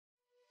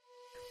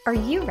Are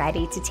you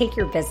ready to take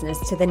your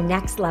business to the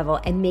next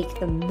level and make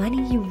the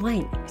money you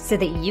want so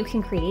that you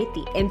can create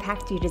the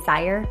impact you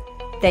desire?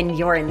 Then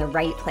you're in the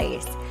right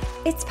place.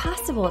 It's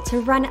possible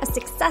to run a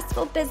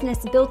successful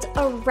business built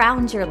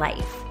around your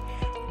life.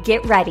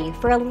 Get ready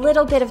for a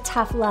little bit of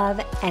tough love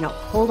and a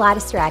whole lot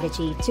of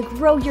strategy to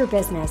grow your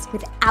business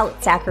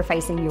without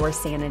sacrificing your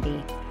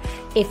sanity.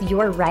 If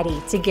you're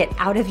ready to get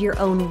out of your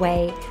own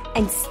way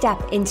and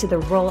step into the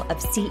role of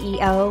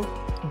CEO,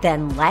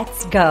 then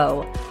let's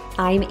go.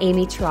 I'm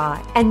Amy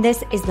Traw, and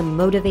this is the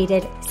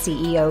Motivated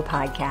CEO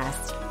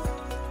Podcast.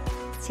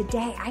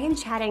 Today, I am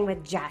chatting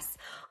with Jess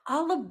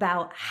all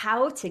about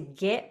how to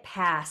get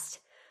past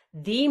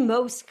the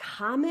most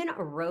common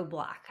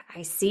roadblock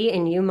I see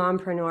in you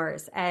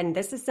mompreneurs. And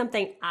this is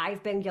something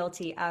I've been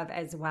guilty of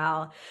as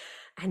well.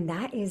 And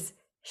that is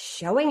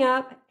showing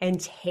up and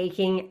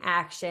taking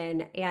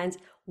action. And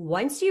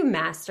once you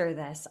master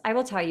this, I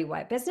will tell you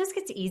what, business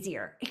gets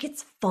easier. It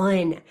gets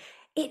fun.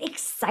 It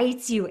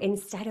excites you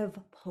instead of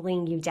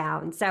pulling you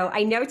down. So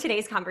I know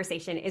today's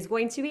conversation is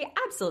going to be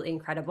absolutely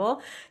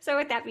incredible. So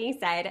with that being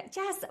said,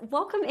 Jess,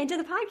 welcome into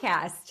the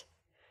podcast.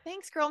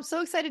 Thanks, girl. I'm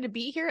so excited to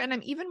be here. And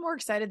I'm even more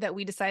excited that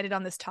we decided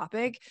on this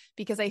topic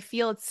because I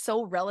feel it's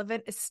so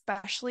relevant,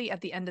 especially at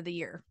the end of the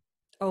year.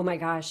 Oh my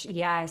gosh.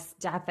 Yes,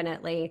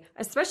 definitely.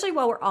 Especially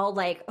while we're all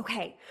like,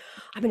 okay,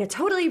 I'm going to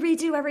totally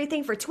redo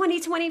everything for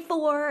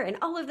 2024 and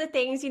all of the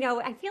things,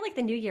 I feel like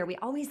the new year, we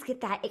always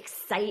get that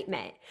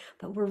excitement,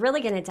 but we're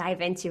really going to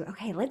dive into,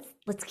 okay,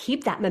 let's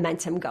keep that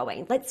momentum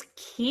going. Let's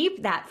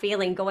keep that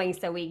feeling going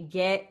so we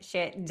get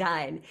shit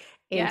done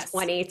in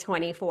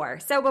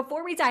 2024. So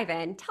before we dive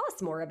in, tell us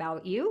more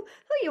about you,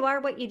 who you are,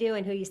 what you do,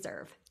 and who you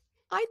serve.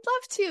 I'd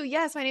love to.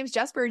 Yes, my name is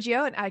Jess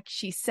Burgio, and like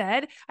she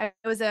said, I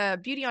was a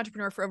beauty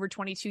entrepreneur for over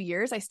 22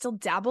 years. I still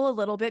dabble a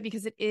little bit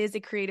because it is a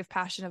creative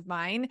passion of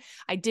mine.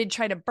 I did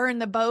try to burn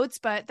the boats,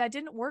 but that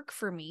didn't work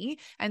for me.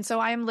 And so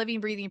I am living,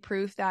 breathing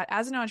proof that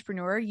as an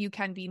entrepreneur, you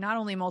can be not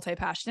only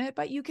multi-passionate,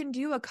 but you can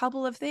do a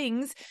couple of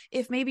things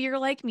if maybe you're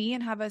like me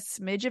and have a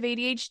smidge of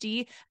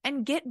ADHD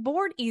and get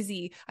bored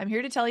easy. I'm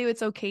here to tell you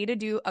it's okay to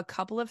do a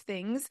couple of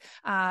things.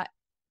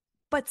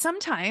 But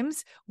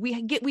sometimes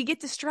we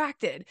get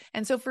distracted.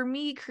 And so for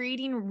me,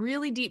 creating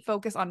really deep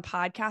focus on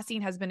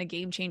podcasting has been a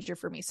game changer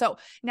for me. So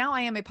now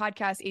I am a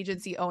podcast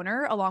agency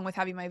owner, along with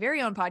having my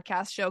very own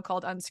podcast show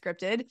called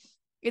Unscripted.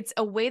 It's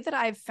a way that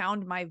I've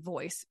found my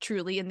voice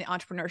truly in the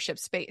entrepreneurship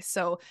space.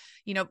 So,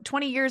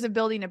 20 years of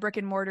building a brick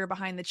and mortar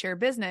behind the chair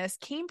business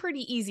came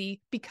pretty easy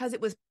because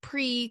it was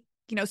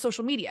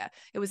social media.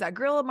 It was that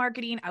guerrilla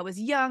marketing. I was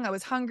young. I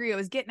was hungry. I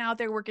was getting out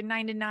there working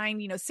 9 to 9,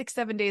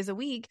 6-7 days a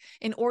week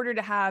in order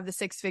to have the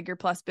 6-figure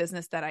plus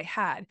business that I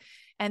had.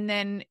 And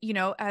then,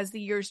 as the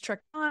years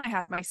trekked on, I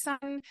had my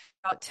son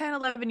about 10,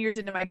 11 years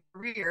into my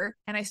career,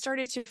 and I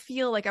started to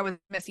feel like I was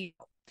missing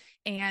out.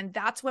 And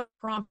that's what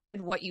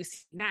prompted what you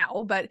see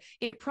now. But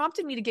it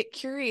prompted me to get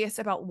curious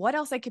about what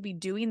else I could be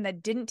doing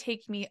that didn't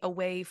take me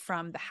away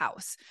from the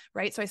house,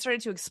 right? So I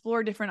started to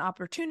explore different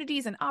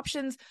opportunities and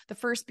options. The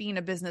first being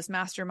a business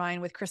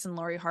mastermind with Chris and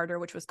Lori Harder,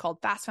 which was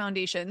called Fast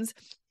Foundations,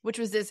 which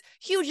was this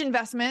huge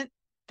investment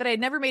that I had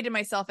never made in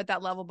myself at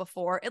that level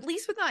before, at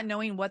least with not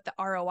knowing what the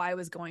ROI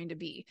was going to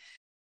be.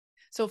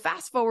 So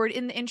fast forward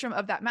in the interim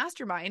of that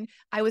mastermind,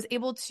 I was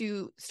able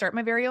to start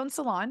my very own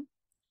salon,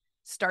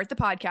 start the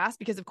podcast,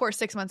 because of course,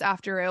 6 months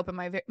after I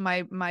opened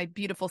my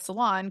beautiful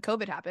salon,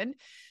 COVID happened.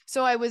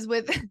 So I was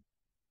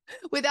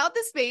without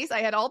the space. I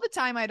had all the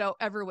time I'd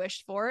ever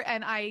wished for.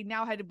 And I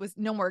now was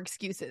no more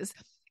excuses.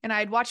 And I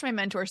had watched my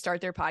mentor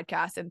start their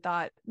podcast and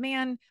thought,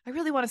 man, I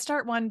really want to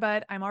start one,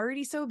 but I'm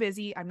already so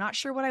busy. I'm not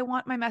sure what I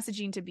want my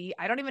messaging to be.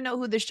 I don't even know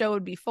who the show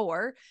would be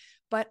for,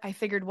 but I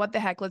figured, what the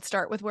heck, let's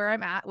start with where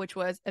I'm at, which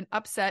was an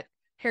upset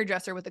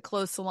hairdresser with a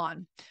closed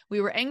salon. We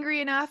were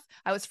angry enough.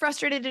 I was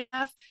frustrated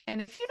enough.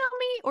 And if you know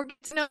me or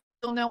get to know,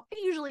 you'll know I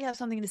usually have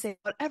something to say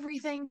about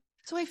everything.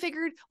 So I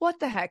figured, what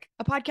the heck?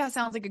 A podcast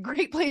sounds like a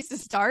great place to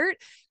start,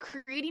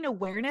 creating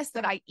awareness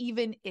that I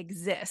even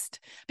exist.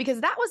 Because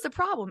that was the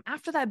problem.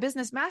 After that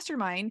business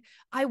mastermind,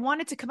 I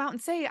wanted to come out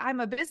and say, I'm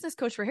a business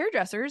coach for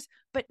hairdressers,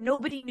 but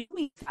nobody knew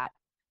me that.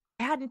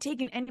 I hadn't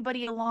taken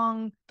anybody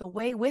along the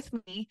way with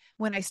me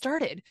when I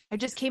started. I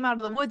just came out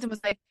of the woods and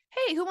was like,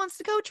 hey, who wants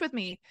to coach with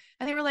me?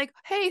 And they were like,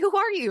 hey, who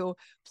are you?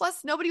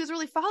 Plus, nobody was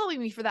really following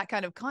me for that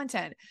kind of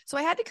content. So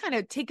I had to kind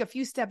of take a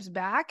few steps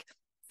back,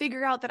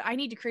 figure out that I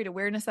need to create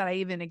awareness that I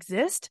even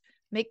exist,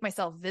 make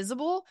myself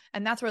visible.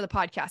 And that's where the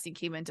podcasting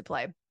came into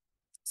play.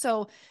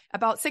 So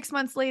about 6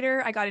 months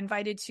later, I got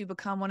invited to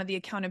become one of the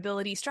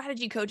accountability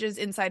strategy coaches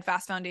inside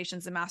Fast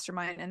Foundations and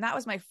Mastermind. And that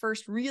was my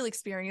first real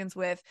experience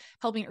with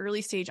helping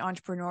early stage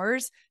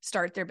entrepreneurs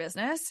start their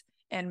business.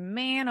 And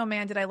man, oh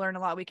man, did I learn a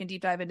lot. We can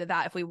deep dive into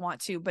that if we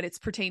want to, but it's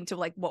pertained to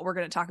like what we're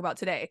going to talk about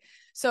today.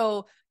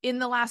 So in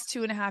the last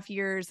 2.5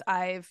 years,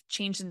 I've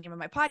changed the name of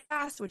my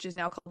podcast, which is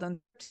now called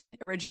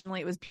Originally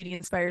it was Beauty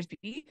Inspires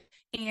Beauty.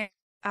 And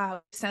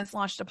since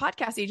launched a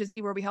podcast agency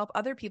where we help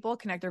other people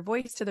connect their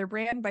voice to their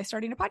brand by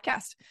starting a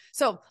podcast.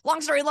 So long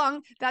story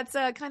long, that's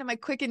kind of my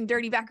quick and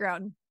dirty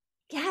background.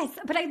 Yes,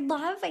 but I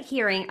love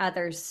hearing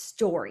others'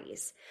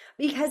 stories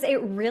because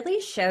it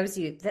really shows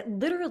you that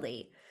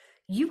literally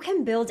you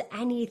can build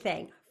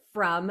anything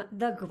from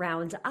the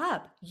ground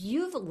up.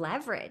 You've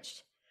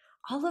leveraged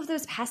all of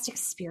those past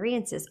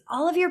experiences,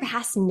 all of your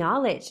past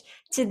knowledge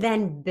to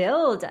then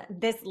build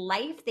this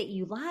life that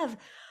you love.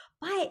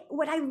 But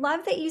what I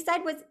love that you said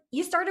was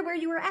you started where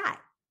you were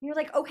at. You're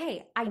like,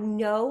 okay, I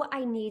know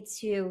I need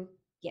to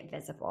get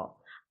visible.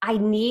 I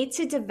need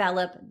to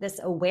develop this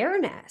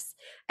awareness.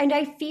 And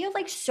I feel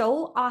like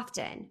so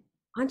often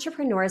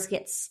entrepreneurs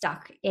get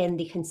stuck in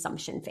the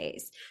consumption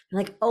phase.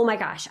 They're like, oh my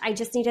gosh, I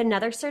just need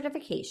another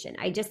certification.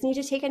 I just need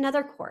to take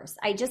another course.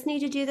 I just need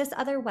to do this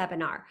other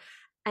webinar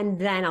and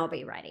then I'll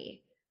be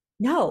ready.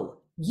 No,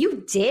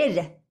 you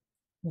did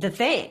the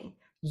thing.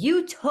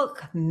 You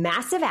took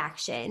massive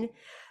action.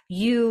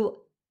 You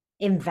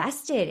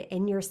invested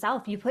in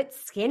yourself. You put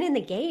skin in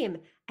the game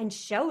and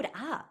showed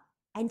up.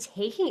 And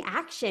taking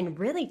action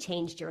really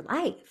changed your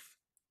life.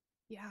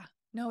 Yeah.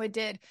 No, it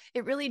did.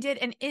 It really did.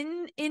 And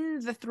in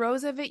the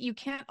throes of it, you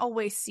can't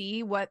always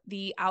see what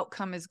the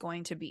outcome is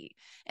going to be.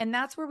 And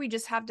that's where we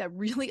just have to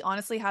really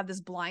honestly have this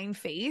blind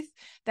faith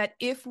that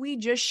if we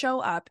just show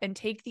up and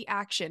take the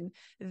action,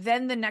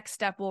 then the next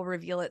step will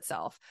reveal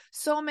itself.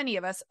 So many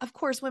of us, of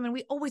course, women,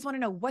 we always want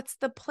to know, what's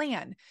the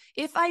plan?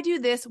 If I do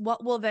this,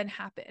 what will then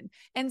happen?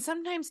 And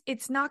sometimes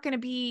it's not going to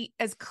be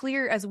as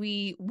clear as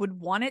we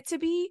would want it to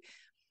be.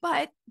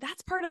 But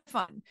that's part of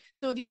fun.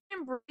 So if you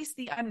can embrace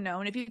the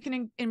unknown, if you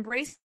can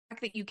embrace the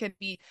fact that you can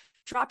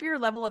drop your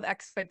level of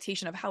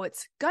expectation of how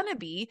it's going to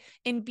be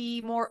and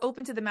be more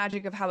open to the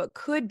magic of how it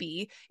could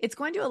be, it's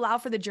going to allow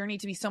for the journey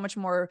to be so much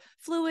more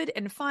fluid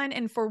and fun.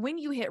 And for when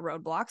you hit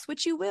roadblocks,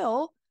 which you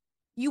will,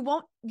 you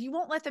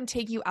won't let them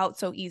take you out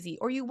so easy,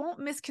 or you won't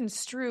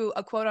misconstrue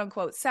a quote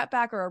unquote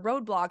setback or a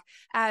roadblock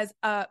as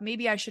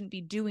maybe I shouldn't be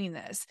doing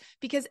this,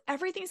 because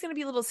everything's going to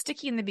be a little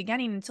sticky in the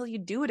beginning until you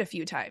do it a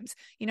few times.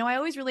 You know, I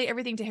always relate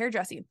everything to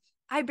hairdressing.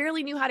 I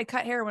barely knew how to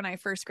cut hair when I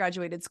first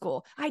graduated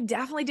school. I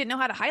definitely didn't know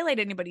how to highlight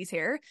anybody's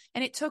hair.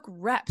 And it took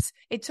reps.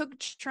 It took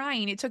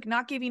trying. It took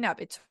not giving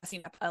up. It took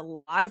messing up a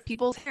lot of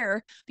people's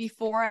hair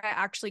before I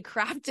actually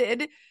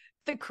crafted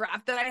the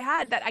craft that I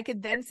had that I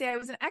could then say I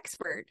was an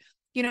expert.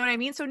 You know what I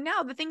mean? So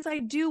now the things I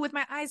do with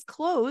my eyes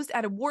closed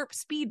at a warp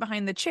speed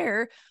behind the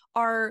chair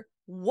are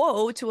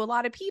whoa to a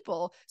lot of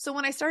people. So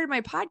when I started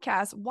my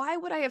podcast, why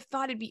would I have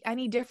thought it'd be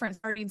any different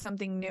starting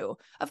something new?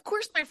 Of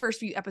course, my first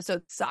few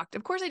episodes sucked.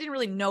 Of course, I didn't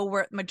really know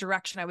where my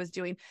direction I was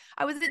doing.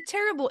 I was a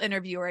terrible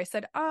interviewer. I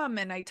said,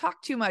 and I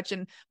talked too much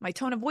and my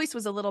tone of voice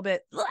was a little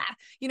bit, blah,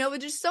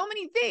 with just so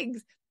many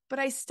things. But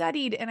I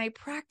studied and I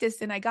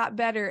practiced and I got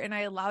better and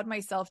I allowed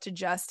myself to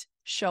just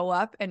show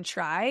up and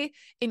try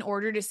in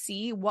order to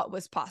see what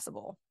was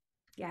possible.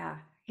 Yeah.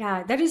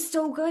 Yeah. That is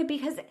so good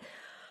because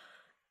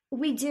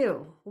we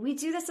do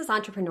this as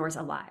entrepreneurs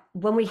a lot.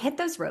 When we hit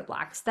those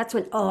roadblocks, that's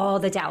when all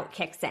the doubt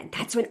kicks in.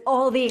 That's when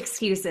all the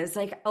excuses,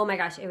 like, oh my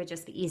gosh, it would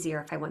just be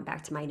easier if I went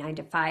back to my 9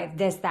 to 5,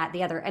 this, that,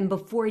 the other. And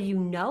before you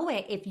know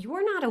it, if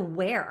you're not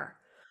aware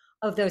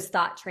of those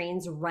thought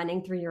trains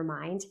running through your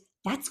mind,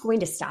 that's going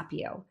to stop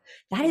you.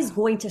 That is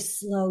going to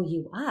slow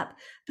you up.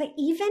 But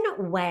even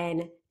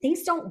when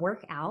things don't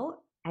work out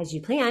as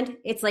you planned,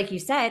 it's like you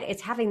said,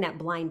 it's having that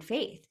blind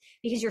faith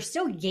because you're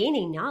still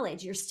gaining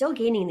knowledge. You're still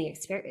gaining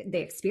the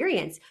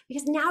experience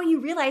because now you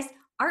realize,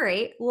 all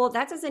right, well,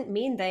 that doesn't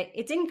mean that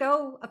it didn't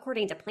go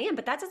according to plan,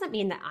 but that doesn't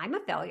mean that I'm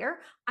a failure.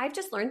 I've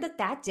just learned that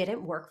that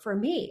didn't work for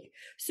me.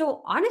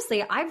 So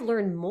honestly, I've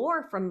learned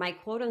more from my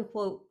quote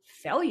unquote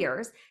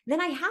failures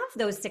than I have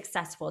those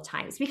successful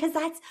times because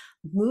that's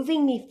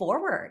moving me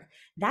forward.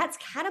 That's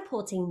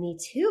catapulting me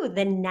to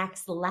the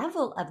next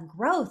level of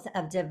growth,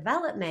 of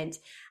development.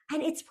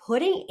 And it's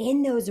putting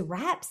in those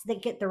reps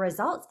that get the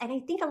results. And I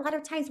think a lot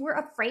of times we're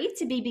afraid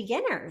to be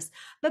beginners,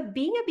 but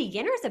being a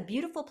beginner is a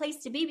beautiful place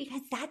to be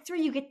because that's where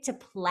you get to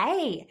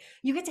play.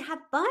 You get to have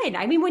fun.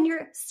 I mean, when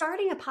you're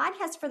starting a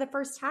podcast for the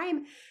first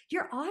time,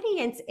 your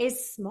audience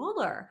is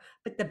smaller,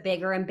 but the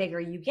bigger and bigger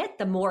you get,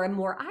 the more and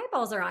more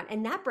eyeballs are on.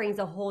 And that brings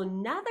a whole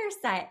nother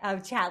set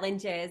of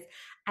challenges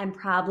and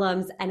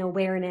problems and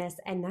awareness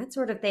and that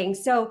sort of thing.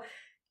 So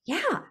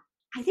yeah,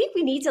 I think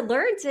we need to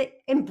learn to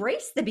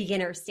embrace the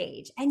beginner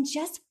stage and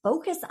just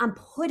focus on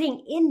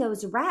putting in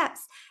those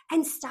reps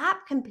and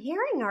stop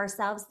comparing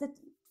ourselves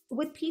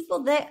with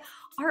people that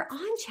are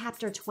on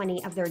chapter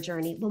 20 of their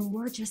journey when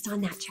we're just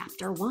on that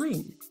chapter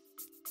 1.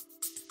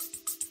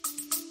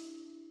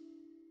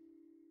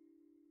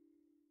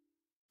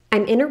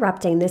 I'm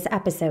interrupting this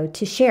episode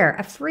to share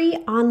a free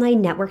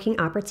online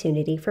networking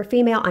opportunity for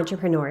female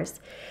entrepreneurs.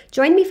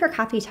 Join me for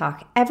Coffee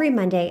Talk every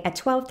Monday at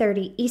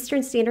 12:30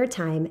 Eastern Standard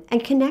Time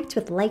and connect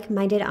with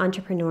like-minded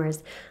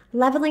entrepreneurs,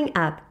 leveling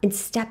up and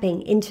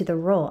stepping into the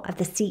role of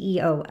the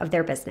CEO of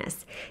their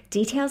business.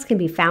 Details can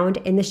be found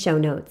in the show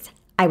notes.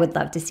 I would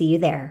love to see you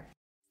there.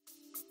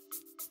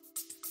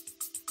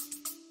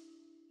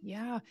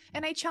 Yeah.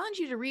 And I challenge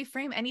you to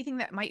reframe anything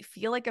that might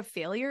feel like a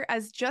failure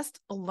as just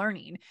a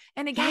learning.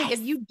 And again, if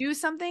you do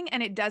something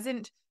and it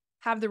doesn't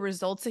have the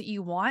results that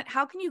you want,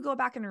 how can you go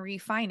back and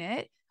refine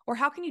it? Or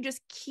how can you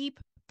just keep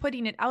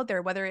putting it out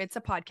there, whether it's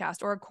a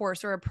podcast or a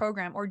course or a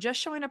program or just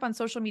showing up on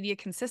social media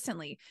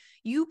consistently?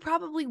 You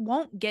probably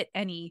won't get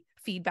any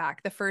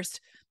feedback the first,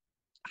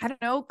 I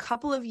don't know,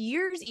 couple of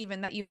years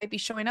even that you might be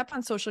showing up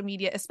on social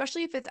media,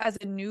 especially if it's as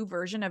a new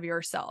version of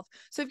yourself.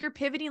 So if you're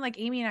pivoting like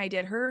Amy and I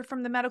did, her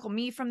from the medical,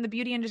 me from the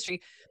beauty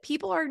industry,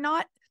 people are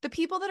not, the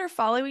people that are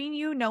following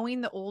you, knowing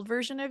the old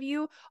version of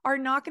you, are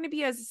not going to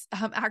be as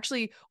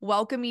actually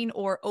welcoming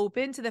or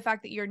open to the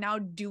fact that you're now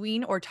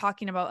doing or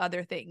talking about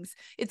other things.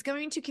 It's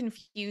going to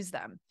confuse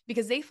them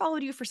because they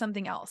followed you for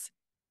something else.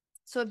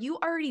 So if you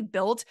already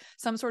built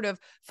some sort of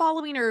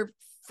following or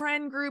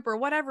friend group or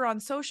whatever on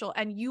social,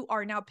 and you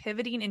are now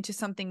pivoting into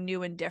something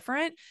new and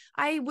different,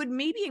 I would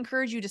maybe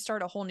encourage you to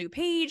start a whole new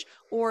page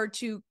or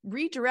to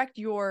redirect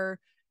your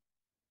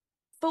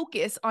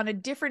focus on a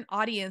different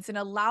audience and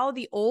allow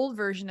the old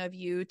version of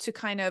you to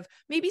kind of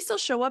maybe still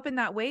show up in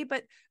that way.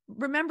 But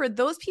remember,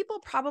 those people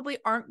probably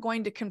aren't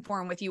going to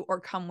conform with you or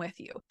come with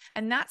you.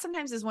 And that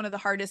sometimes is one of the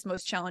hardest,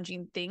 most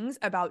challenging things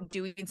about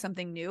doing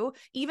something new,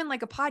 even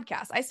like a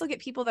podcast. I still get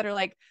people that are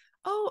like,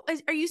 oh,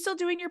 are you still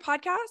doing your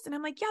podcast? And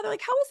I'm like, yeah. They're like,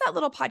 how is that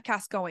little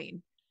podcast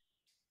going?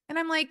 And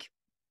I'm like,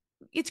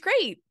 it's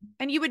great.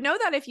 And you would know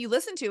that if you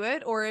listened to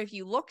it or if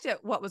you looked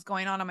at what was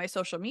going on my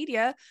social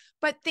media,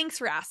 but thanks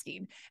for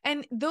asking.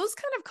 And those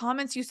kind of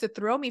comments used to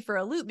throw me for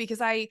a loop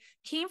because I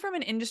came from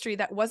an industry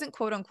that wasn't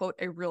quote unquote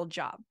a real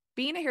job.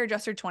 Being a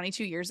hairdresser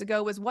 22 years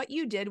ago was what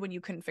you did when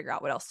you couldn't figure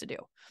out what else to do.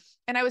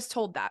 And I was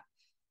told that.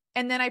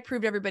 And then I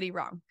proved everybody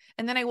wrong.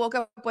 And then I woke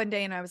up one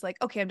day and I was like,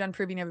 okay, I'm done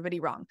proving everybody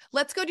wrong.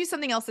 Let's go do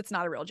something else that's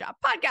not a real job,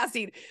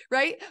 podcasting,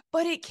 right?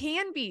 But it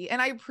can be.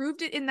 And I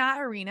proved it in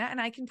that arena and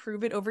I can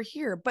prove it over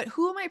here. But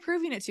who am I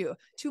proving it to?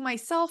 To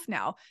myself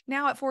now.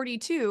 Now at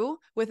 42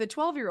 with a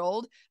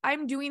 12-year-old,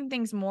 I'm doing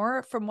things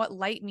more from what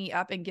light me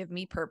up and give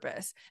me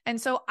purpose. And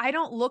so I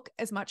don't look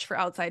as much for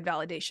outside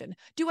validation.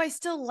 Do I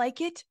still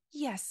like it?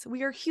 Yes,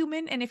 we are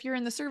human. And if you're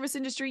in the service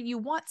industry, you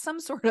want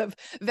some sort of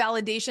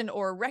validation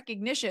or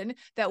recognition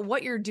that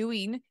what you're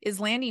doing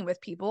is landing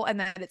with people and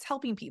that it's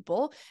helping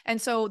people.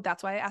 And so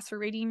that's why I ask for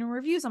rating and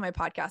reviews on my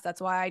podcast. That's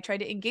why I try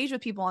to engage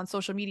with people on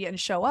social media and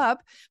show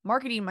up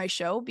marketing my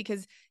show,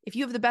 because if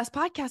you have the best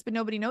podcast, but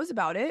nobody knows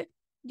about it,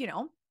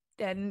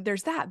 then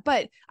there's that.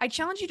 But I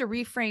challenge you to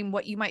reframe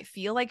what you might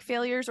feel like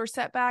failures or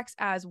setbacks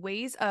as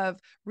ways of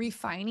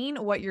refining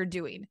what you're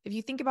doing. If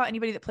you think about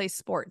anybody that plays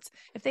sports,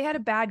 if they had a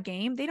bad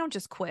game, they don't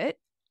just quit,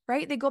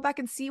 right? They go back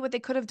and see what they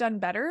could have done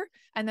better.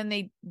 And then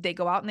they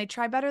go out and they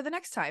try better the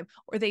next time,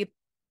 or they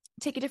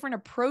take a different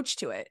approach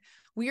to it.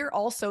 We are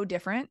all so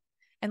different.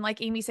 And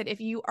like Amy said,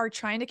 if you are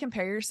trying to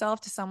compare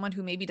yourself to someone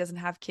who maybe doesn't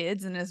have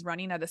kids and is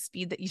running at a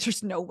speed that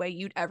there's no way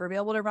you'd ever be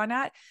able to run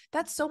at,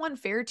 that's so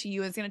unfair to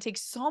you. It's going to take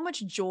so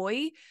much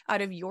joy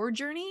out of your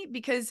journey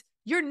because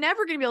you're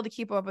never going to be able to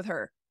keep up with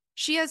her.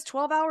 She has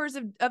 12 hours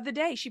of the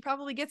day. She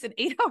probably gets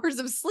 8 hours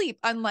of sleep,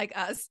 unlike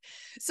us.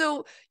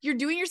 So you're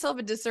doing yourself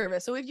a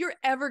disservice. So if you're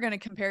ever going to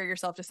compare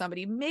yourself to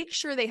somebody, make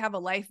sure they have a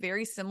life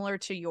very similar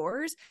to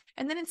yours.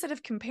 And then instead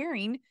of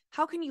comparing,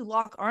 how can you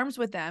lock arms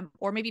with them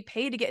or maybe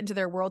pay to get into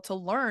their world to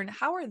learn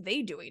how are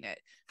they doing it?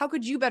 How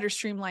could you better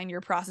streamline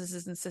your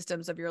processes and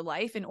systems of your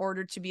life in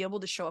order to be able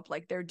to show up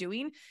like they're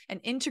doing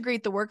and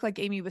integrate the work like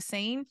Amy was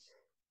saying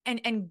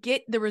and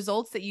get the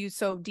results that you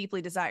so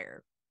deeply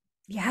desire?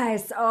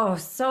 Yes. Oh,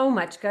 so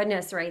much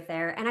goodness right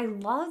there. And I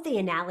love the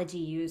analogy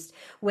used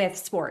with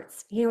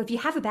sports. If you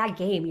have a bad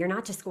game, you're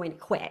not just going to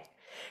quit.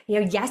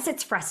 Yes,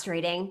 it's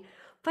frustrating,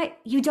 but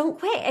you don't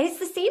quit. And it's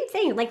the same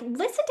thing. Like,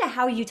 listen to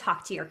how you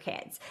talk to your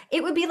kids.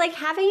 It would be like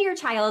having your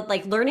child,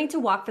 like learning to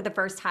walk for the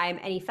first time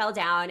and he fell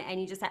down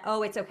and you just said,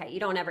 oh, it's okay. You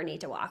don't ever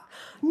need to walk.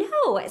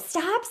 No,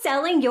 stop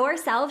selling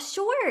yourself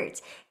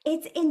short.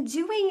 It's in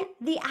doing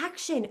the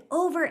action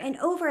over and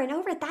over and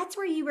over. That's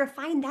where you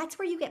refine. That's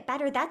where you get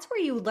better. That's where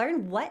you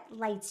learn what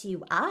lights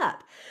you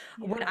up.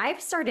 Yeah. What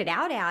I've started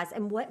out as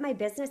and what my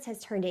business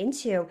has turned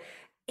into,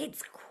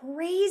 it's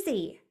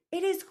crazy.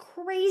 It is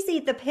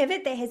crazy, the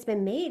pivot that has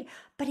been made,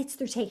 but it's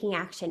through taking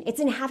action. It's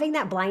in having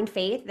that blind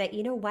faith that,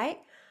 you know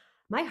what?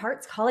 My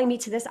heart's calling me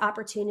to this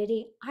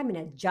opportunity. I'm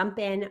going to jump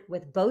in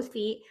with both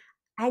feet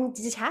and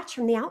detach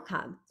from the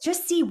outcome.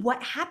 Just see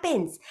what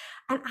happens.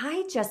 And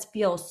I just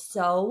feel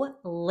so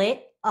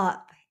lit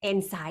up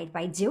inside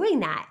by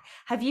doing that.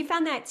 Have you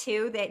found that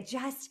too? That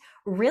just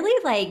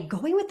really like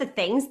going with the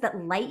things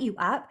that light you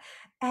up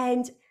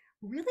and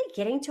really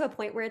getting to a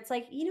point where it's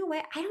like, you know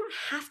what? I don't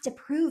have to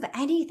prove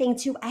anything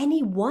to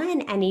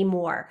anyone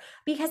anymore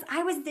because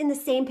I was in the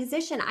same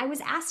position. I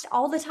was asked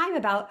all the time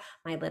about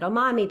my little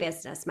mommy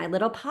business, my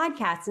little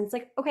podcast. And it's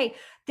like, okay,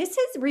 this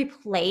has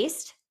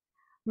replaced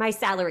my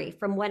salary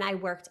from when I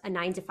worked a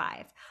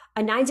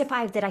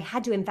 9-to-5 that I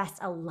had to invest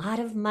a lot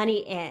of money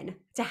in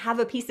to have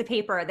a piece of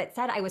paper that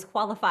said I was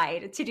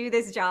qualified to do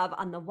this job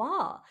on the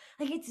wall.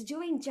 Like, it's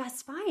doing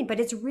just fine, but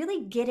it's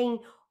really getting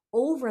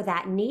over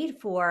that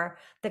need for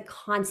the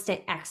constant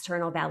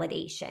external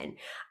validation.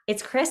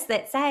 It's Chris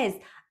that says,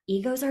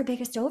 ego's our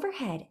biggest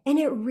overhead. And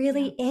it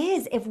really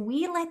is. If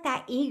we let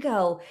that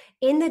ego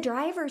in the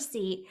driver's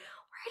seat,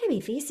 we're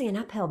going to be facing an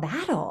uphill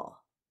battle.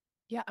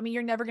 Yeah. I mean,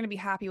 you're never going to be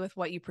happy with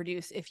what you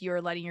produce if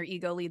you're letting your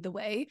ego lead the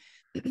way.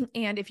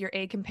 And if you're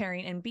A,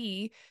 comparing, and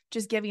B,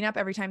 just giving up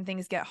every time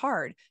things get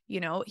hard.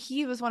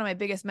 He was one of my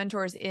biggest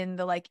mentors in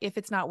the, like, if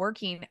it's not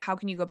working, how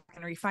can you go back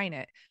and refine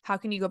it? How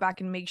can you go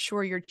back and make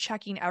sure you're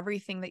checking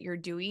everything that you're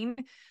doing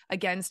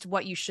against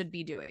what you should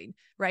be doing?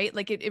 Right.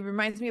 Like it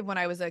reminds me of when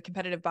I was a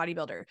competitive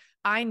bodybuilder.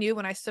 I knew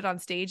when I stood on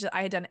stage that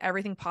I had done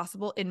everything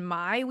possible in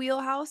my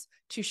wheelhouse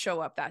to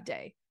show up that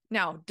day.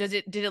 Now, did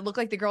it look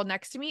like the girl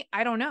next to me?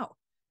 I don't know,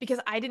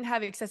 because I didn't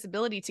have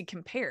accessibility to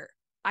compare.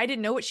 I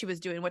didn't know what she was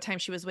doing, what time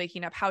she was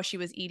waking up, how she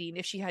was eating,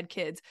 if she had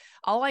kids.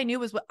 All I knew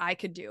was what I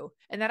could do.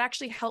 And that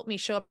actually helped me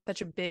show up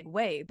such a big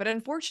way. But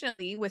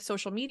unfortunately, with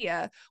social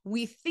media,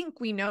 we think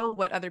we know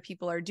what other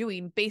people are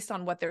doing based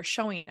on what they're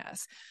showing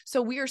us.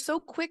 So we are so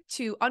quick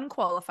to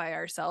unqualify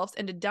ourselves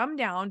and to dumb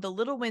down the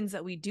little wins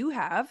that we do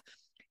have,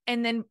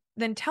 and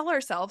then tell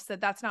ourselves that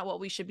that's not what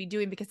we should be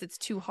doing because it's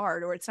too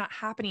hard or it's not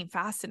happening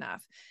fast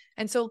enough.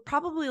 And so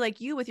probably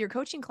like you with your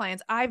coaching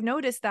clients, I've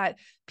noticed that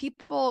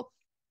people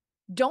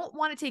don't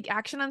want to take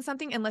action on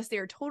something unless they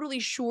are totally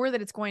sure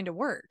that it's going to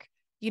work.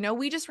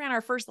 We just ran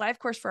our first live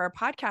course for our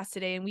podcast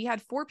today, and we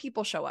had 4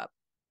 people show up.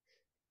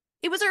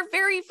 It was our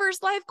very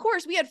first live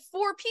course. We had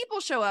 4 people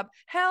show up.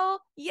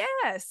 Hell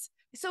yes.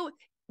 So,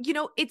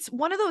 it's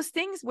one of those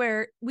things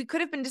where we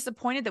could have been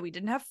disappointed that we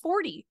didn't have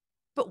 40.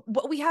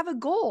 But we have a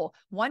goal.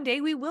 One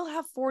day we will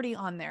have 40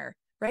 on there,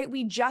 right?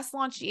 We just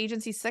launched the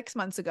agency 6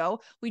 months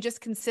ago. We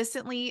just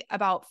consistently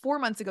about 4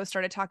 months ago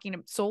started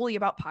talking solely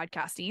about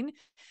podcasting.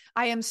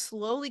 I am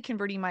slowly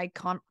converting my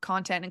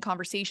content and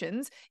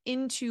conversations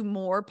into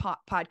more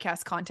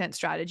podcast content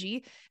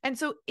strategy. And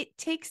so it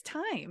takes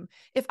time.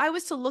 If I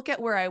was to look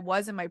at where I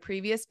was in my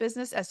previous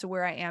business as to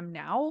where I am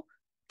now,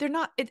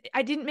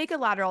 I didn't make a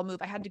lateral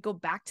move. I had to go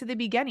back to the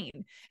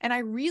beginning. And I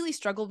really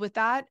struggled with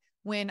that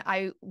when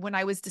I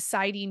was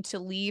deciding to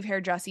leave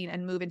hairdressing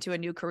and move into a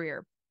new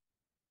career.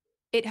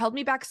 It held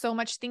me back so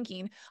much,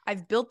 thinking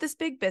I've built this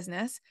big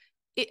business.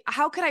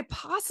 How could I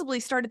possibly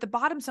start at the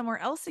bottom somewhere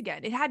else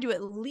again? It had to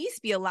at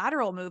least be a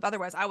lateral move.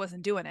 Otherwise I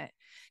wasn't doing it.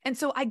 And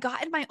so I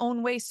got in my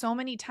own way so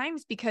many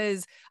times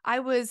because I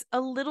was a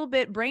little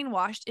bit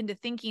brainwashed into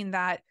thinking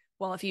that,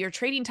 well, if you're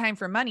trading time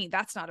for money,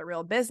 that's not a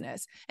real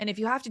business. And if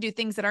you have to do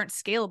things that aren't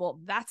scalable,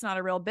 that's not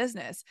a real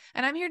business.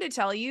 And I'm here to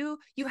tell you,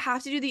 you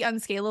have to do the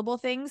unscalable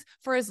things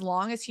for as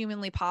long as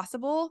humanly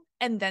possible,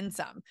 and then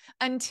some,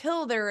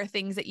 until there are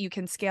things that you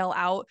can scale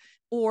out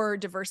or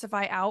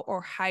diversify out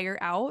or hire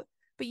out.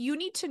 But you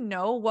need to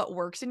know what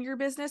works in your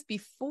business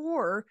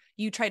before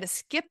you try to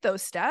skip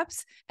those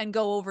steps and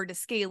go over to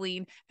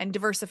scaling and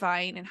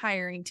diversifying and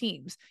hiring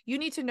teams. You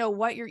need to know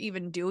what you're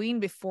even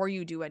doing before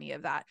you do any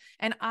of that.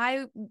 And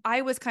I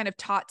was kind of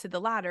taught to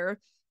the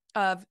latter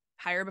of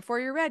hire before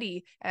you're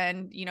ready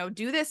and,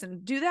 do this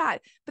and do that.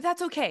 But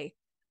that's okay.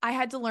 I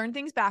had to learn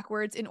things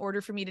backwards in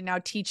order for me to now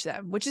teach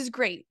them, which is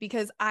great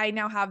because I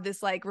now have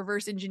this like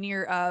reverse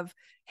engineer of,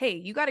 hey,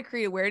 you got to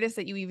create awareness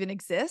that you even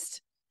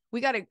exist. We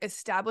got to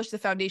establish the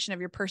foundation of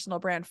your personal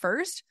brand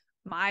first.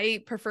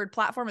 My preferred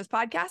platform is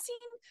podcasting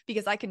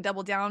because I can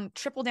double down,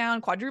 triple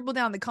down, quadruple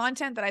down the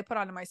content that I put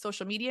onto my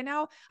social media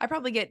now. I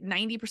probably get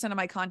 90% of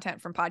my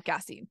content from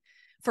podcasting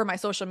for my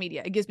social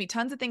media. It gives me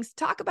tons of things to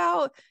talk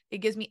about. It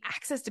gives me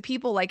access to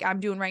people like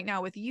I'm doing right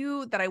now with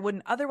you that I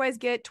wouldn't otherwise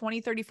get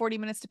 20, 30, 40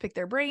 minutes to pick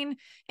their brain.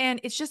 And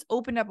it's just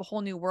opened up a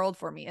whole new world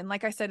for me. And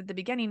like I said at the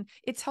beginning,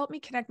 it's helped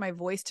me connect my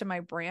voice to my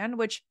brand,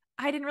 which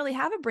I didn't really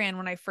have a brand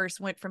when I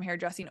first went from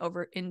hairdressing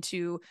over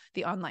into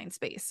the online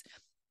space.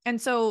 And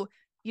so,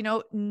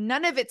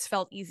 none of it's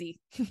felt easy.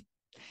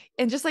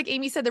 And just like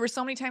Amy said, there were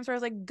so many times where I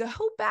was like, go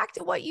back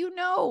to what you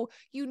know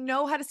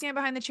how to stand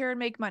behind the chair and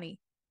make money.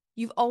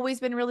 You've always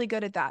been really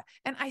good at that.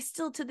 And I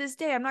still, to this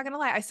day, I'm not going to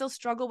lie, I still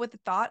struggle with the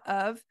thought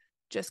of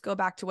just go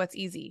back to what's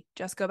easy.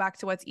 Just go back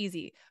to what's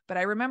easy. But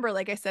I remember,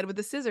 like I said, with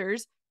the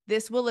scissors,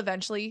 this will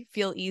eventually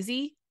feel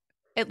easy.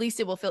 At least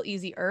it will feel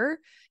easier.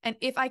 And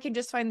if I can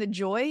just find the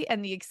joy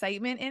and the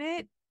excitement in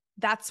it,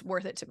 that's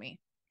worth it to me.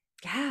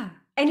 Yeah.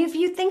 And if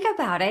you think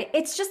about it,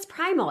 it's just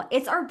primal.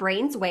 It's our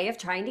brain's way of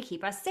trying to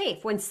keep us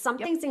safe. When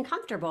something's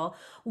uncomfortable,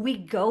 we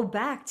go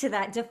back to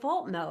that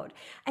default mode.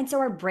 And so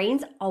our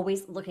brain's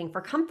always looking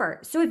for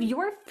comfort. So if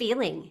you're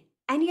feeling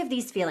any of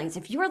these feelings,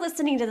 if you're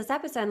listening to this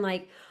episode and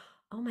like,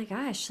 oh my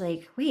gosh,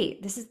 like,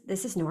 wait, this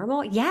is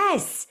normal?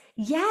 Yes.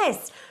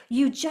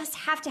 You just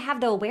have to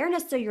have the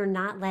awareness so you're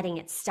not letting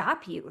it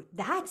stop you.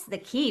 That's the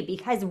key,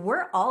 because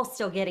we're all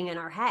still getting in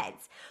our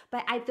heads.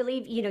 But I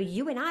believe,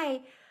 you and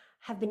I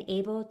have been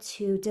able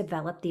to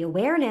develop the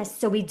awareness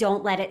so we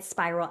don't let it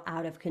spiral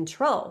out of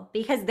control.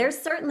 Because there's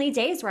certainly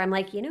days where I'm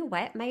like, you know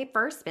what? My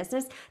first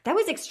business, that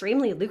was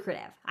extremely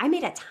lucrative. I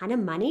made a ton of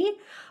money,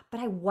 but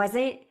I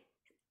wasn't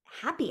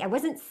happy. I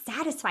wasn't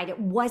satisfied. It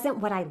wasn't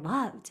what I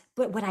loved.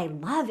 But what I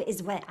love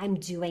is what I'm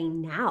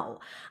doing now.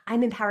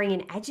 I'm empowering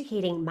and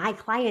educating my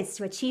clients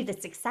to achieve the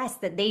success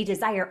that they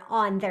desire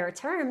on their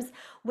terms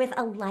with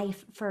a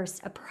life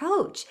first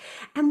approach.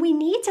 And we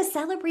need to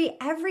celebrate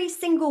every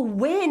single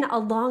win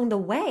along the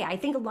way. I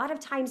think a lot of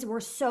times we're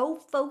so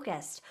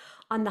focused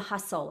on the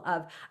hustle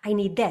of, I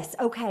need this.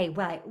 Okay,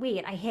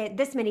 wait, I hit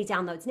this many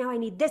downloads. Now I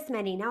need this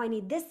many. Now I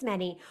need this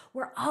many.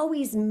 We're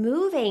always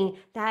moving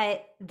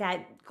that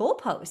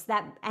goalpost,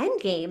 that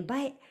end game.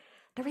 But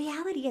the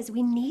reality is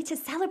we need to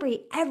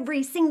celebrate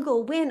every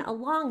single win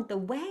along the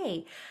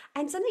way.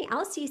 And something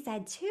else you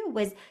said too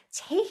was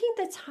taking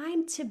the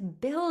time to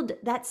build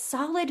that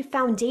solid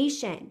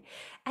foundation.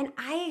 And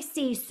I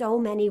see so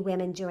many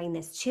women doing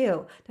this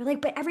too. They're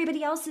like, but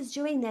everybody else is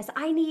doing this.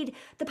 I need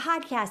the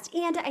podcast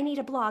and I need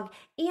a blog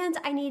and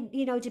I need,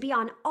 to be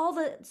on all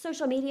the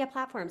social media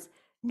platforms.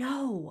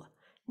 No.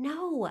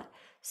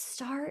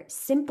 Start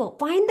simple.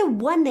 Find the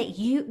one that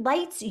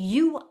lights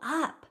you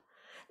up.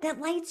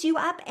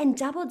 And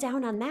double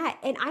down on that.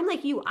 And I'm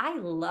like you, I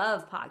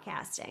love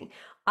podcasting.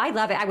 I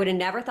love it. I would have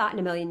never thought in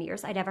a million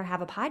years I'd ever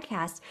have a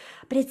podcast,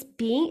 but it's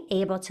being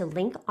able to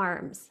link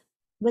arms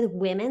with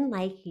women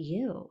like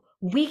you.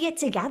 We get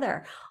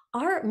together.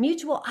 Our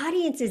mutual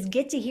audiences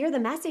get to hear the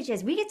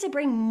messages. We get to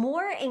bring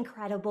more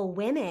incredible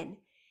women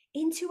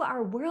into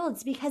our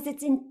worlds because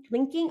it's in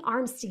linking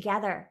arms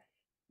together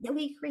that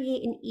we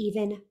create an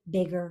even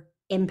bigger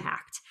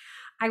impact.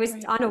 I was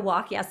on a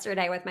walk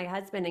yesterday with my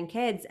husband and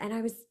kids, and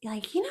I was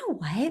like, you know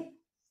what?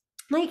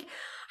 Like,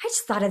 I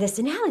just thought of this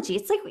analogy.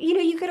 It's like,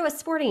 you go to a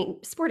sporting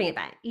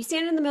event. You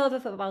stand in the middle of a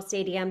football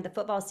stadium. The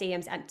football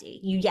stadium's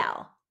empty. You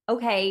yell.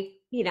 Okay,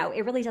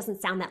 it really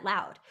doesn't sound that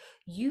loud.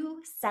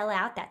 You sell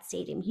out that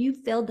stadium. You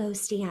fill those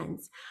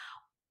stands.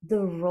 The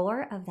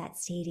roar of that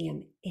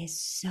stadium is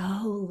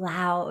so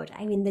loud.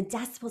 I mean, the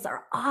decibels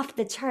are off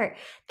the chart.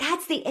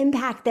 That's the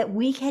impact that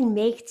we can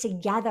make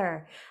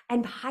together.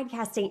 And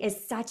podcasting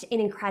is such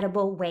an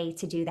incredible way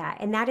to do that.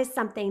 And that is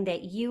something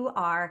that you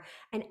are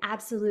an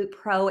absolute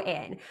pro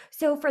in.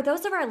 So for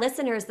those of our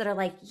listeners that are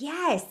like,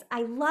 yes,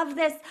 I love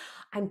this.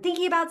 I'm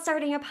thinking about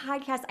starting a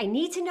podcast. I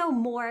need to know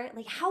more.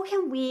 Like, how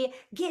can we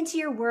get into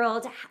your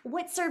world?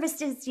 What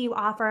services do you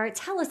offer?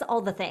 Tell us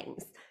all the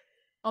things.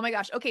 Oh my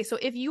gosh. Okay. So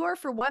if you are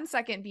for 1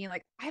 second being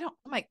like,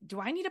 do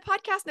I need a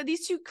podcast? Now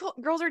these two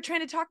girls are trying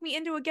to talk me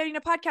into getting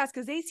a podcast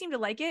because they seem to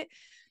like it.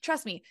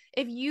 Trust me,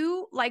 if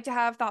you like to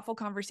have thoughtful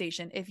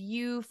conversation, if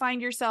you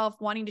find yourself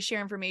wanting to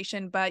share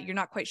information, but you're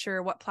not quite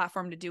sure what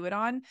platform to do it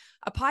on,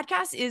 a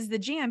podcast is the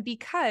jam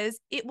because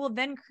it will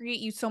then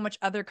create you so much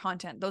other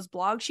content. Those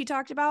blogs she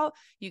talked about,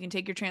 you can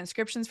take your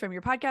transcriptions from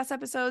your podcast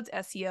episodes,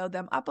 SEO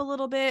them up a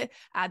little bit,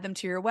 add them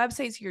to your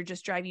website. So you're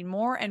just driving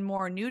more and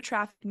more new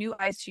traffic, new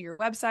eyes to your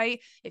website.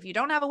 If you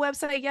don't have a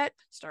website yet,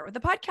 start with the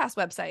podcast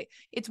website.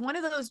 It's one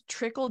of those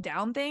trickle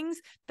down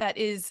things that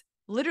is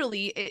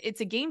literally, it's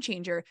a game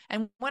changer.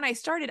 And when I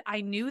started, I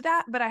knew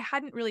that, but I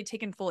hadn't really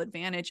taken full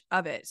advantage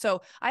of it.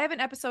 So I have an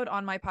episode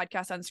on my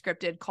podcast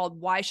Unscripted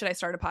called Why Should I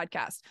Start a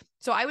Podcast?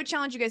 So I would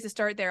challenge you guys to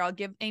start there. I'll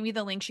give Amy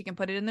the link. She can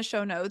put it in the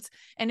show notes.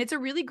 And it's a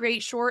really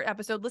great short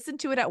episode. Listen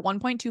to it at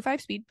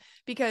 1.25 speed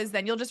because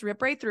then you'll just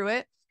rip right through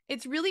it.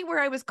 It's really where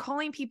I was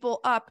calling people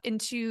up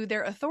into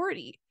their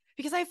authority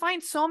because I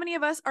find so many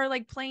of us are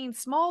like playing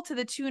small to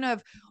the tune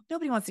of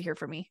nobody wants to hear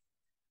from me.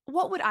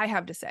 What would I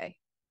have to say?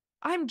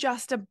 I'm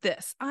just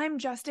I'm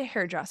just a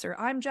hairdresser.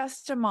 I'm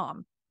just a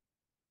mom.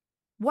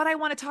 What I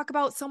want to talk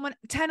about,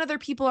 10 other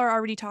people are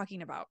already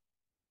talking about.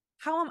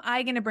 How am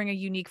I going to bring a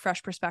unique,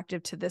 fresh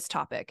perspective to this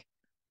topic?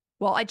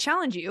 Well, I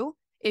challenge you,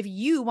 if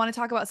you want to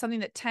talk about something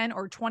that 10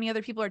 or 20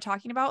 other people are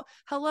talking about,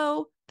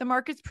 hello, the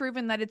market's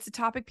proven that it's a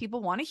topic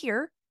people want to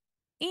hear.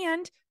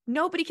 And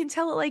nobody can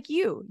tell it like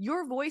you.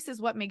 Your voice is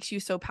what makes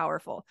you so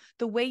powerful.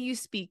 The way you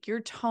speak,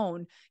 your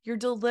tone, your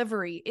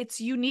delivery,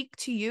 it's unique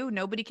to you.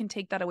 Nobody can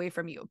take that away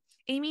from you.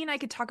 Amy and I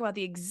could talk about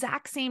the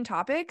exact same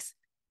topics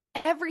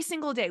every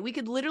single day. We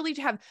could literally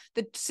have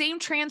the same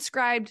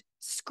transcribed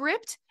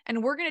script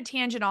and we're going to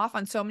tangent off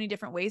on so many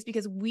different ways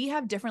because we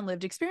have different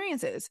lived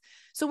experiences.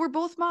 So we're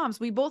both moms.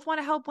 We both want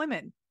to help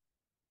women.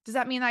 Does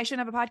that mean I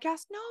shouldn't have a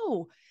podcast?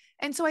 No.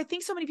 And so I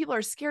think so many people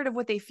are scared of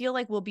what they feel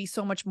like will be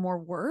so much more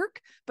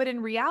work. But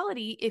in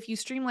reality, if you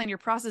streamline your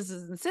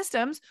processes and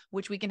systems,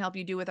 which we can help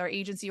you do with our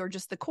agency or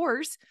just the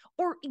course,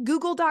 or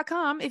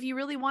google.com, if you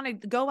really want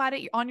to go at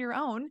it on your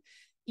own,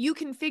 you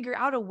can figure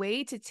out a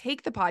way to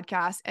take the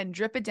podcast and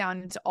drip it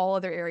down into all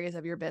other areas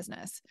of your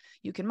business.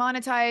 You can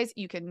monetize,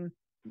 you can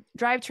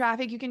drive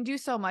traffic, you can do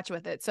so much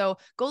with it. So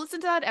go listen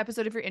to that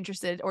episode if you're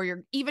interested or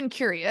you're even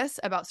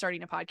curious about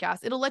starting a podcast.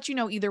 It'll let you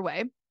know either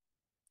way.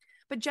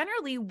 But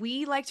generally,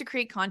 we like to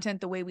create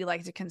content the way we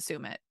like to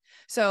consume it.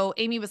 So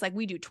Amy was like,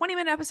 we do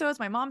 20-minute episodes.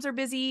 My moms are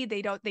busy.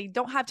 They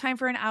don't have time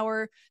for an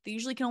hour. They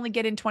usually can only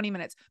get in 20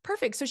 minutes.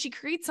 Perfect. So she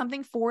creates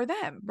something for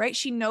them, right?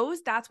 She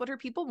knows that's what her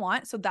people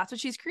want. So that's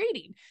what she's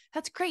creating.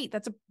 That's great.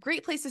 That's a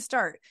great place to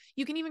start.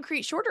 You can even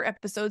create shorter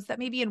episodes that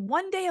maybe in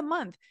one day a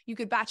month, you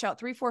could batch out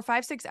 3, 4,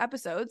 5, 6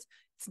 episodes.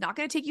 It's not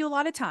going to take you a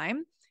lot of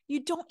time. You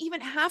don't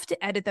even have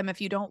to edit them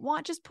if you don't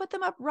want. Just put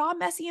them up raw,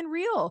 messy, and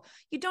real.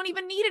 You don't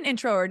even need an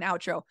intro or an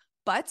outro,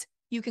 but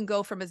you can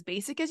go from as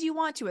basic as you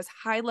want to as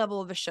high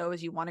level of a show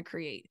as you want to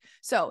create.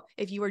 So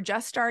if you are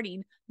just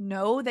starting,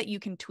 know that you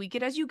can tweak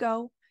it as you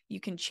go. You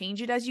can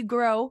change it as you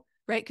grow,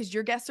 right? Because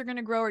your guests are going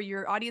to grow or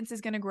your audience is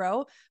going to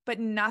grow, but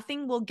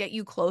nothing will get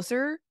you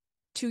closer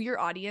to your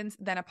audience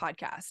than a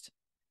podcast.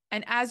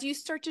 And as you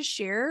start to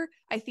share,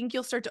 I think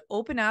you'll start to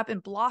open up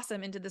and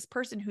blossom into this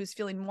person who's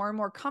feeling more and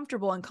more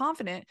comfortable and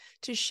confident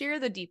to share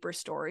the deeper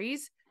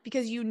stories,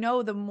 because you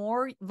know the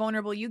more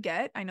vulnerable you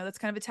get, I know that's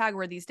kind of a tag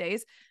word these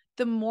days,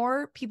 the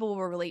more people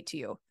will relate to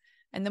you.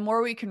 And the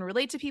more we can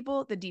relate to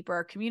people, the deeper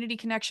our community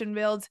connection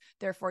builds.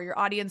 Therefore, your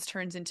audience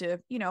turns into,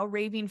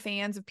 raving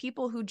fans of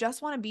people who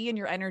just want to be in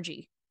your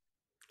energy.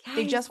 Yes.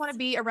 They just want to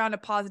be around a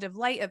positive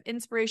light of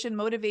inspiration,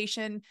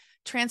 motivation,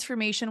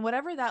 transformation,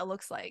 whatever that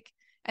looks like.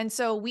 And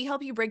so we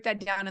help you break that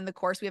down in the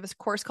course. We have a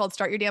course called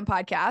Start Your Damn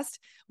Podcast,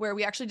 where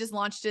we actually just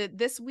launched it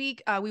this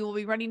week. We will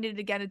be running it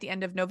again at the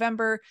end of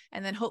November,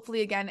 and then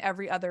hopefully again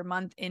every other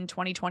month in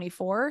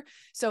 2024.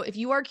 So if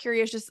you are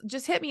curious,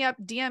 just hit me up,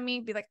 DM me,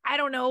 be like, I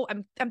don't know,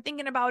 I'm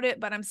thinking about it,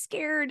 but I'm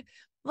scared.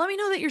 Let me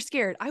know that you're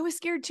scared. I was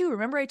scared too.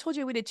 Remember, I told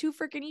you I waited 2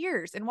 freaking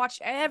years and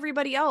watched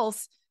everybody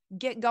else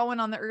get going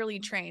on the early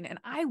train. And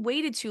I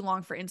waited too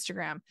long for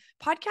Instagram.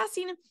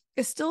 Podcasting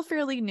is still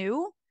fairly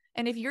new.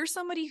 And if you're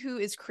somebody who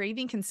is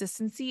craving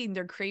consistency and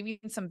they're craving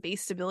some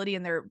base stability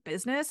in their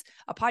business,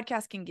 a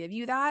podcast can give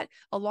you that,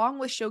 along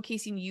with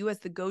showcasing you as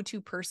the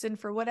go-to person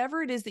for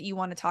whatever it is that you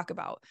want to talk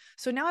about.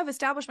 So now I've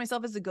established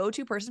myself as the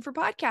go-to person for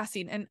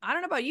podcasting. And I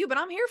don't know about you, but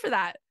I'm here for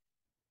that.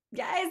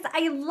 Yes,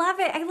 I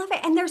love it. I love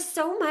it. And there's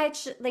so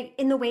much like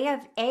in the way of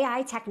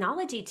AI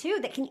technology too,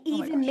 that can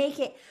even make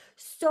it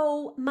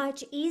so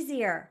much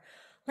easier.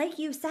 Like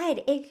you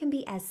said, it can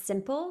be as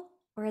simple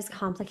or as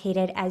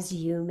complicated as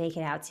you make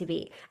it out to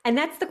be. And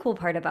that's the cool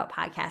part about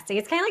podcasting.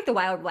 It's kind of like the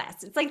Wild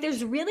West. It's like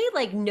there's really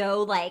like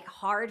no like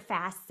hard,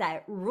 fast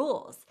set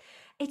rules.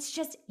 It's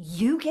just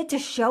you get to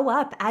show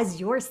up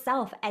as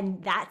yourself,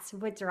 and that's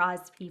what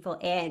draws people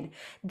in.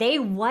 They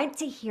want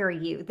to hear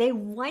you. They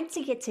want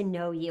to get to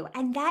know you.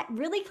 And that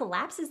really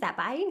collapses that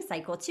buying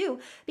cycle too,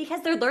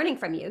 because they're learning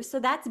from you. So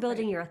that's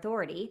building your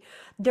authority.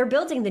 They're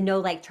building the know,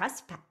 like,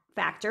 trust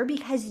factor,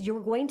 because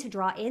you're going to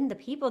draw in the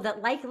people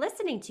that like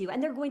listening to you,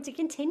 and they're going to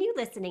continue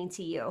listening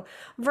to you,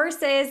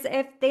 versus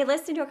if they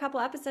listen to a couple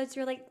episodes,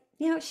 you're like,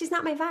 she's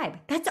not my vibe.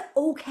 That's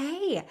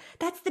okay.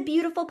 That's the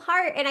beautiful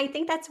part. And I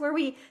think that's where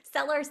we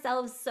sell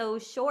ourselves so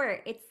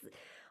short. It's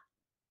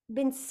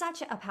been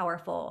such a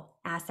powerful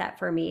asset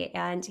for me.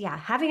 And yeah,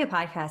 having a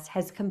podcast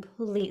has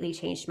completely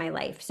changed my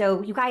life.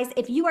 So you guys,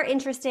 if you are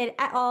interested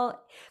at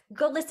all,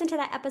 go listen to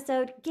that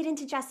episode, get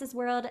into Jess's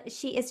world.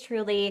 She is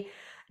truly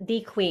the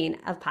queen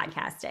of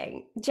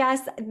podcasting.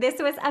 Jess, this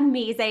was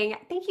amazing.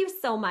 Thank you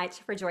so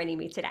much for joining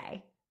me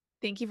today.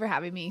 Thank you for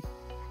having me.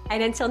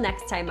 And until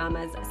next time,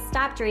 mamas,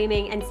 stop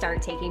dreaming and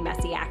start taking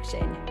messy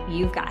action.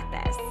 You've got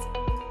this.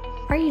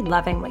 Are you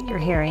loving what you're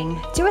hearing?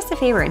 Do us a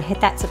favor and hit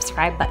that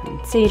subscribe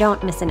button so you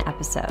don't miss an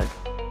episode.